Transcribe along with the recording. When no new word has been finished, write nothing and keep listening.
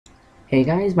Hey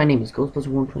guys, my name is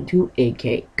Ghostbuster122,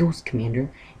 aka Ghost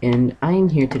Commander, and I am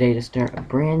here today to start a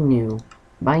brand new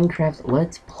Minecraft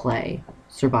Let's Play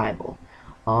Survival.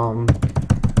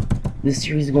 This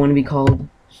series is going to be called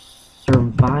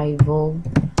Survival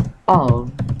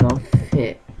of the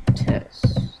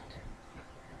Fittest.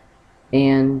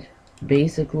 And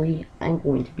basically, I'm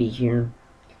going to be here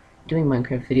doing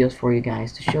Minecraft videos for you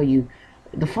guys to show you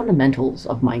the fundamentals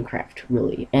of Minecraft,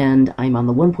 really. And I'm on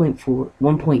the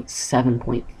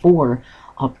 1.7.4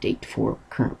 update for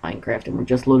current Minecraft, and we're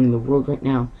just loading the world right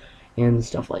now and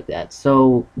stuff like that.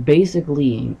 So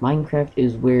basically, Minecraft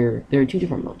is where there are two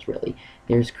different modes, really.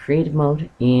 There's creative mode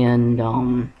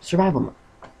and survival mode.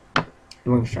 And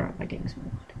we're gonna start out by getting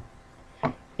some wood.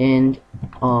 And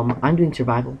I'm doing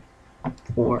survival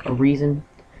for a reason.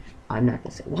 I'm not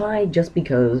gonna say why, just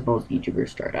because most YouTubers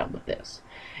start out with this.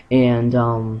 And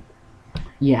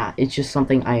yeah, it's just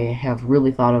something I have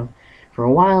really thought of for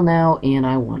a while now, and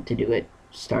I want to do it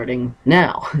starting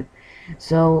now.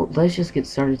 So let's just get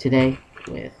started today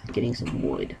with getting some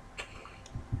wood.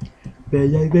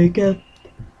 May I wake up?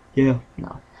 Yeah.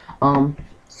 No.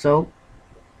 So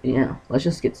yeah, let's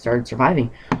just get started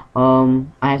surviving. I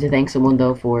have to thank someone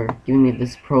though for giving me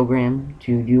this program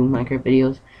to do Minecraft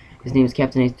videos. His name is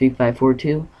Captain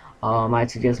Ace3542. I'd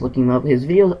suggest looking him up. His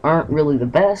videos aren't really the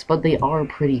best, but they are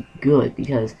pretty good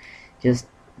because just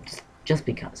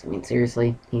because. I mean,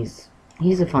 seriously, he's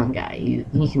a fun guy.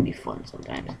 He can be fun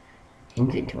sometimes.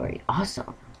 Inventory,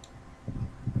 awesome.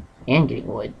 And getting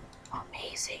wood,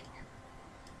 amazing.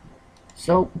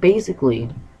 So basically,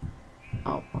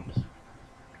 oh, oops.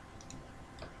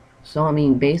 So I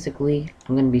mean, basically,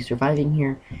 I'm gonna be surviving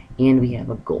here, and we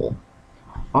have a goal.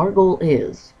 Our goal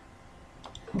is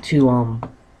to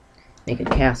make a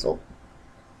castle.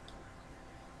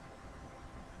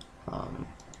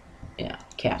 Yeah,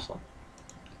 castle.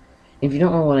 If you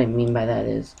don't know what I mean by that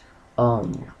is,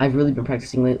 I've really been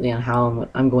practicing lately on how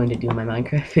I'm going to do my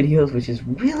Minecraft videos, which is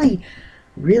really,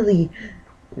 really,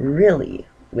 really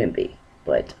wimpy.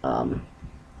 But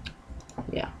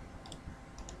yeah,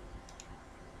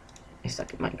 I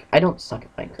suck at Minecraft. I don't suck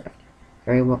at Minecraft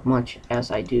very much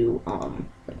as I do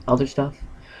like other stuff,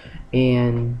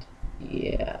 and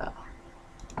yeah.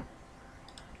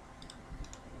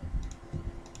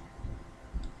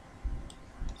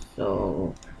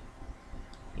 So,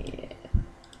 yeah.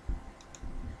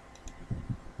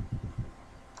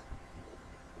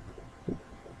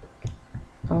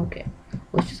 Okay,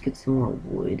 let's just get some more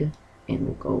wood, and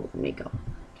we'll go make a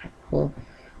hole.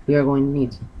 We are going to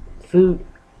need food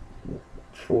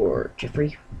for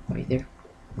Jeffrey, right there.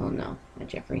 Oh no, not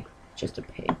Jeffrey, just a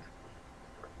pig.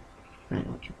 I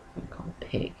know what you would call a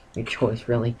pig. Your choice,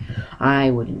 really.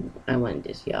 I wouldn't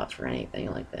diss you out for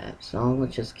anything like that, so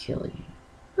let's just kill you.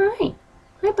 Hi.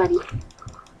 Hi, buddy.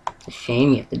 It's a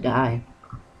shame you have to die.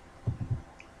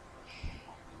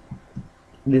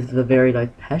 This is a very nice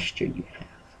pasture you have.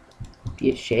 It'd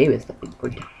be a shame if something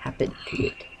were to happen to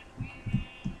it.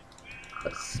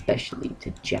 Especially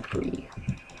to Jeffrey.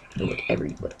 Or whatever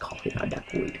you would call him. I'm not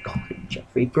going to call him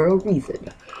Jeffrey for a reason.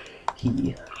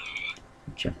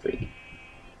 Jeffrey.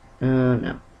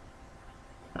 No.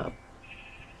 Oh.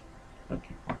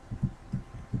 Okay.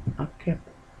 Okay.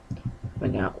 I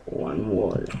got one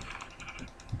wood.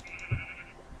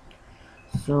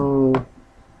 So,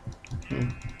 yeah.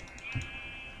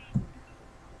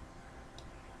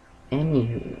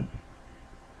 Anywho,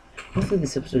 hopefully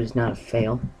this episode is not a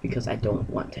fail because I don't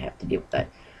want to have to deal with that.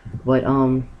 But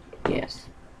yes.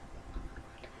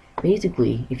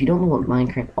 Basically, if you don't know what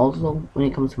Minecraft, also when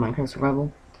it comes to Minecraft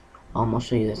survival, I'll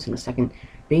show you this in a second.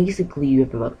 Basically, you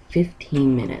have about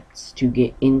 15 minutes to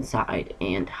get inside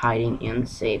and hiding and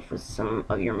safe with some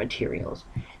of your materials.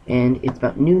 And it's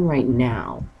about noon right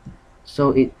now.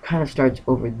 So it kind of starts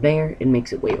over there and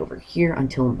makes its way over here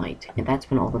until night. And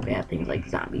that's when all the bad things like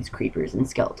zombies, creepers, and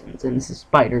skeletons, and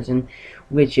spiders, and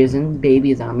witches, and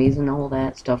baby zombies, and all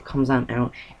that stuff comes on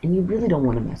out. And you really don't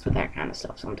want to mess with that kind of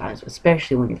stuff sometimes,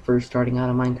 especially when you're first starting out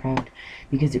on Minecraft,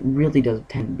 because it really does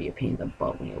tend to be a pain in the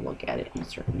butt when you look at it in a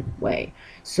certain way.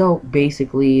 So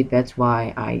basically, that's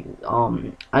why I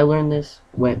learned this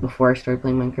before I started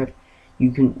playing Minecraft.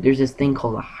 There's this thing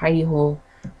called a hidey hole,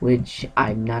 which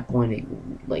I'm not going to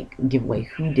like give away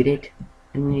who did it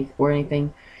or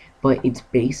anything, but it's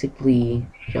basically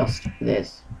just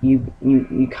this. You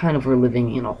kind of are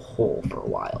living in a hole for a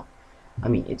while. I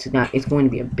mean, it's going to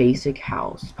be a basic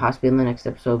house. Possibly in the next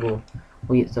episode we'll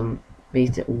get some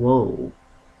basic. Whoa,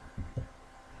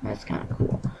 that's kind of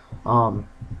cool.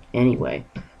 Anyway,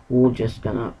 we're just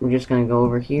gonna go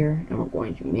over here and we're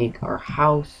going to make our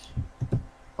house.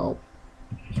 Well,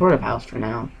 sort of house for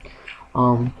now.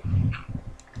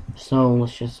 So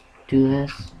let's just do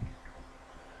this.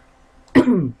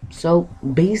 So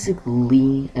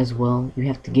basically, as well, you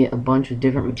have to get a bunch of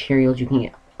different materials. You can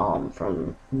get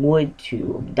from wood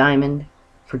to diamond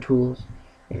for tools.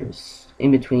 There's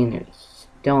in between. There's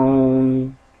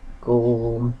stone,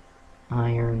 gold,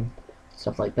 iron,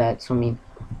 stuff like that. So I mean,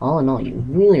 all in all, you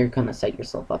really are gonna set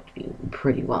yourself up to be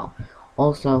pretty well.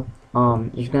 Also,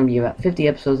 there's gonna be about 50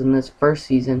 episodes in this first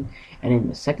season, and in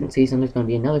the second season, there's gonna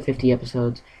be another 50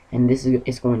 episodes, and this is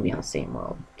it's going to be on the same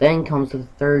world. Then comes the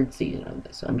third season of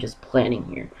this. I'm just planning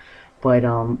here. But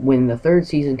when the third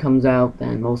season comes out,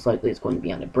 then most likely it's going to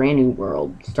be on a brand new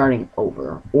world, starting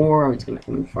over, or it's going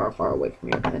to move far, far away from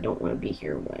here, because I don't want to be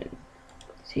here when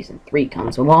season 3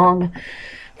 comes along,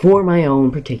 for my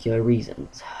own particular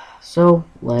reasons. So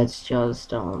let's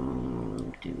just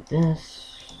do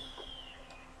this.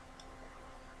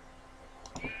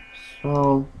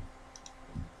 So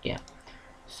yeah.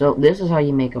 So this is how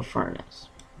you make a furnace.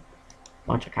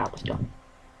 Bunch of cobblestone.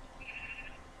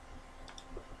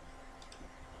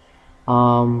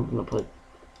 I'm gonna put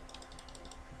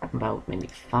about maybe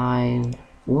 5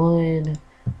 wood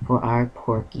for our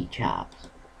porky chops.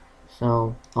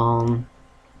 So,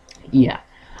 yeah.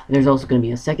 There's also gonna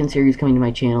be a second series coming to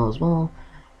my channel as well,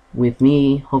 with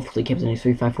me, hopefully Captain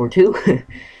X3542.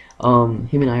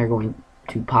 Him and I are going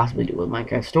to possibly do a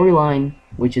Minecraft storyline,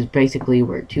 which is basically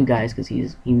where two guys, because he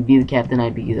would be the captain,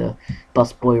 I'd be the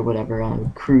busboy or whatever, on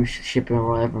a cruise ship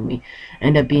or whatever, and we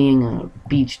end up being on a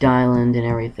beached island and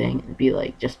everything. It'd be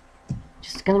like just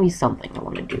gonna be something I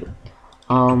want to do.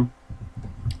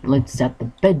 Let's set the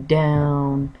bed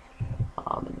down.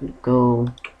 Go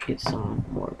get some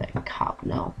more of that cop.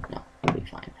 No, it'll be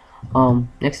fine.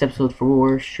 Next episode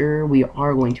for sure, we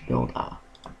are going to build a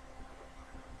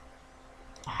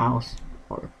house,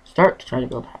 or start to try to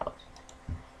build a house,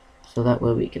 so that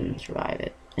way we can survive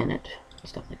it and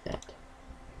stuff like that.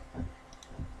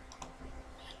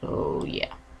 So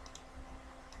yeah.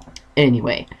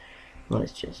 Anyway,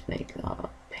 let's just make a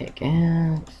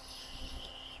pickaxe.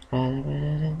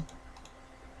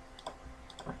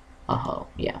 A hoe,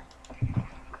 yeah.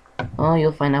 Well,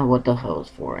 you'll find out what the hoe's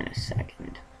for in a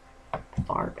second.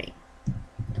 Farming.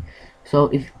 So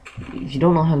if you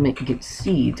don't know how to get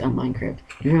seeds on Minecraft, you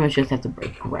pretty much just have to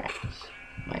break grass,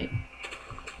 right?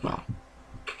 Well,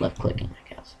 left clicking,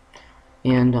 I guess.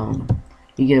 And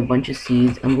you get a bunch of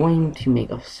seeds. I'm going to make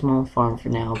a small farm for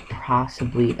now,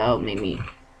 possibly about maybe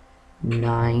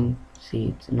 9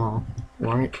 seeds and all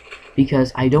for it,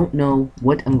 because I don't know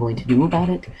what I'm going to do about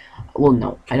it. Well,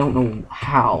 no, I don't know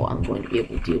how I'm going to be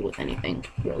able to deal with anything,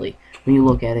 really, when you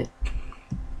look at it.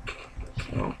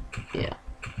 So, yeah.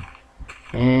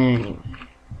 Anyway,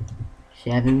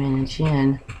 7 minutes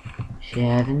in.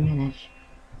 7 minutes.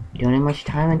 You don't have much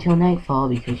time until nightfall,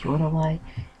 because you know why?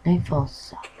 Nightfall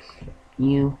sucks.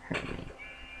 You heard me.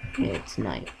 It's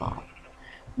nightfall.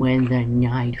 When the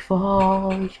night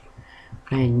falls,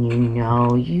 when you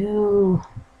know you,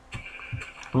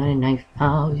 when the night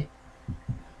falls,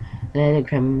 let it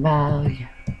crumble.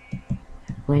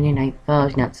 When the night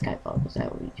falls, not Skyfall, was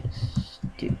that what we just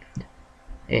stupid?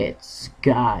 It's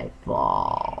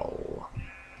Skyfall.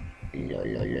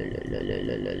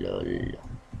 Lol.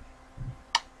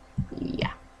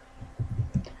 Yeah.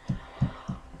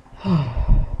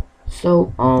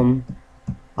 So,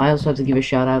 I also have to give a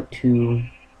shout out to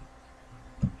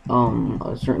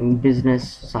a certain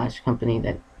business / company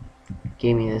that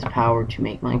gave me this power to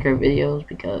make Minecraft videos,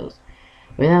 because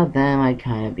without them I'd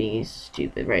kind of be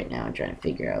stupid right now trying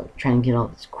to get all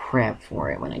this crap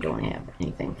for it when I don't have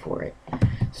anything for it.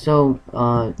 So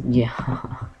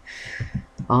yeah.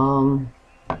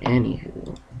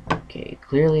 Anywho, okay,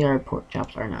 clearly our pork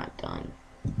chops are not done,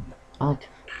 but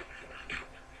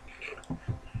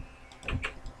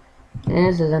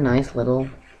this is a nice little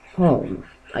home,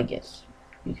 I guess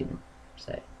you could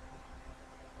say.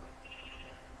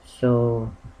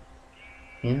 So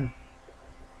yeah,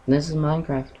 this is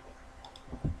Minecraft.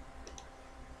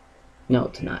 No,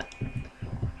 it's not.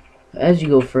 As you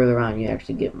go further on,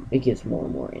 it gets more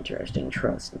and more interesting.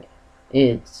 Trust me.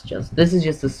 This is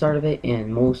just the start of it,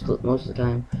 and most of the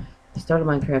time, the start of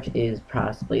Minecraft is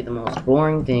possibly the most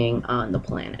boring thing on the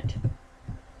planet.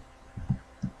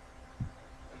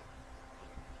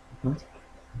 What?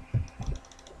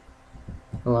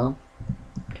 Hello?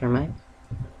 Termite?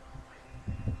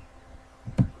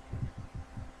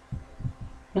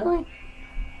 Really?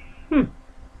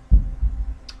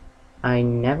 I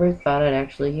never thought I'd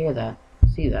actually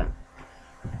see that.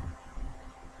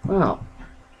 Well,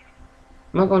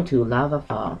 I'm not going to Lava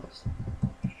Falls,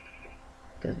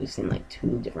 because we've seen like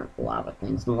 2 different lava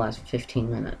things in the last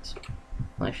 15 minutes.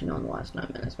 Well, actually, no, in the last 9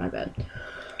 minutes. My bad.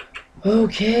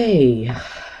 Okay.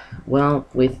 Well,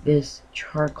 with this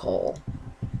charcoal,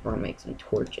 we're gonna make some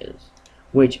torches.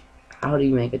 Which, how do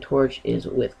you make a torch? Is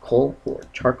with coal or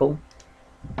charcoal.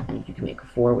 And you can make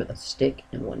 4 with a stick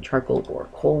and 1 charcoal or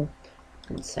coal,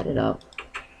 and set it up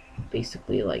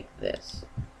basically like this.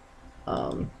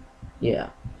 Yeah.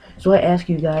 So I ask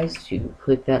you guys to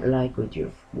click that like with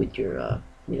your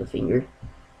middle finger,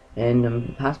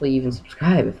 and possibly even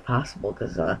subscribe if possible,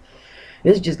 because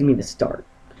this is just gonna be the start.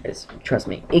 Trust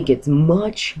me, it gets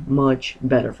much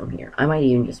better from here. I might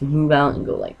even just move out and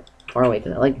go like far away,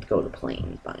 because I like to go to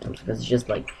plains biomes, because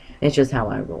it's just how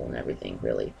I roll and everything,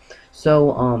 really.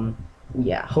 So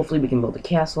yeah, hopefully we can build a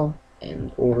castle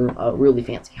or a really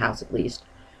fancy house at least,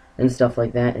 and stuff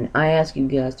like that. And I ask you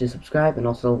guys to subscribe and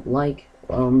also like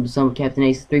some of Captain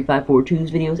Ace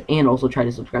 3542's videos, and also try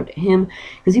to subscribe to him,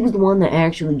 because he was the one that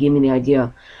actually gave me the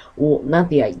idea. Well, not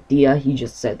the idea, he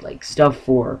just said like stuff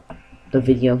for the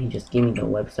video. He just gave me the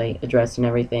website address and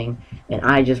everything, and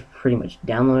I just pretty much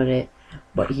downloaded it.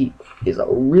 But he is a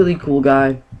really cool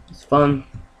guy. He's fun.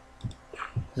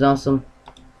 He's awesome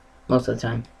most of the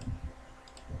time.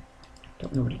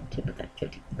 Don't know what he did with that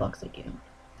 50 bucks I gave him.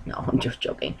 No, I'm just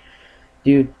joking.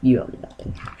 Dude, you owe me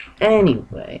nothing.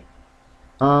 Anyway,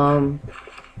 yeah.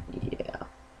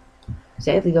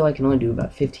 Sadly though, I can only do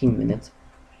about 15 minutes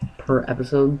per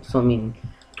episode, so I mean,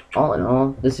 all in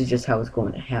all, this is just how it's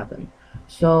going to happen.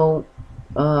 So,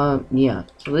 yeah.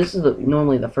 So this is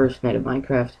normally the first night of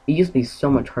Minecraft. It used to be so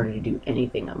much harder to do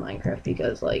anything on Minecraft,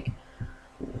 because, like,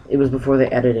 it was before they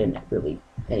added in really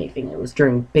anything. It was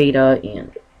during beta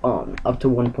and, up to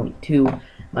 1.2.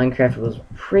 Minecraft was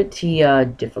pretty,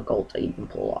 difficult to even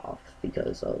pull off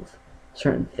because of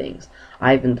certain things.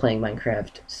 I've been playing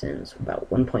Minecraft since about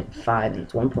 1.5 and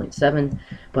it's 1.7,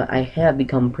 but I have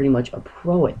become pretty much a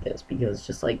pro at this, because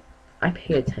just like, I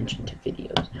pay attention to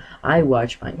videos. I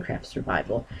watch Minecraft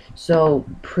Survival, so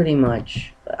pretty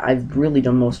much I've really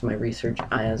done most of my research,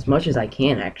 as much as I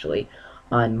can actually,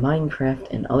 on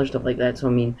Minecraft and other stuff like that. So I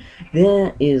mean,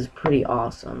 that is pretty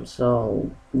awesome.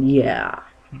 So yeah.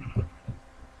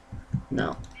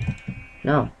 No.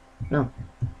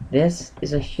 This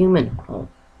is a human home.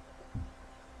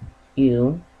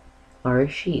 You are a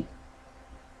sheep.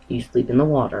 You sleep in the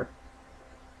water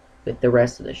with the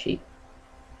rest of the sheep.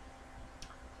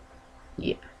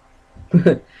 Yeah.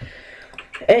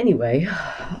 Anyway,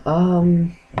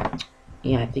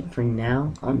 yeah, I think for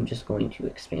now, I'm just going to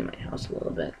expand my house a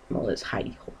little bit. All this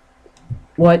hidey hole.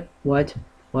 What?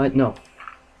 No.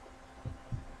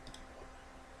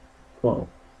 Whoa.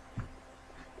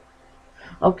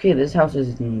 Okay, this house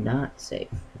is not safe.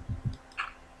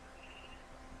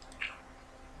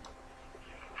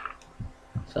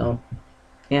 So,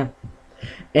 yeah.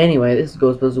 Anyway, this is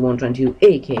Ghostbuster122,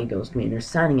 aka Ghost Commander,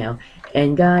 signing out.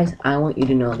 And guys, I want you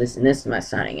to know this, and this is my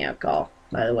signing out call,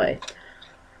 by the way.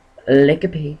 Lick a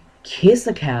pig, kiss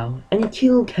a cow, and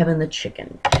kill Kevin the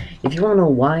chicken. If you want to know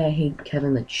why I hate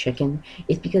Kevin the chicken,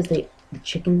 it's because the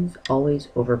chickens always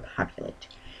overpopulate.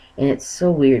 And it's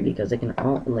so weird, because they can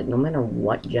all, like, no matter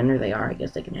what gender they are, I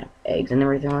guess they can have eggs and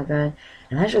everything like that.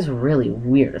 And that's just really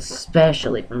weird,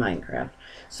 especially for Minecraft.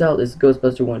 So, this is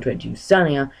Ghostbuster122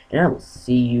 signing out, and I will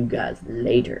see you guys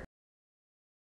later.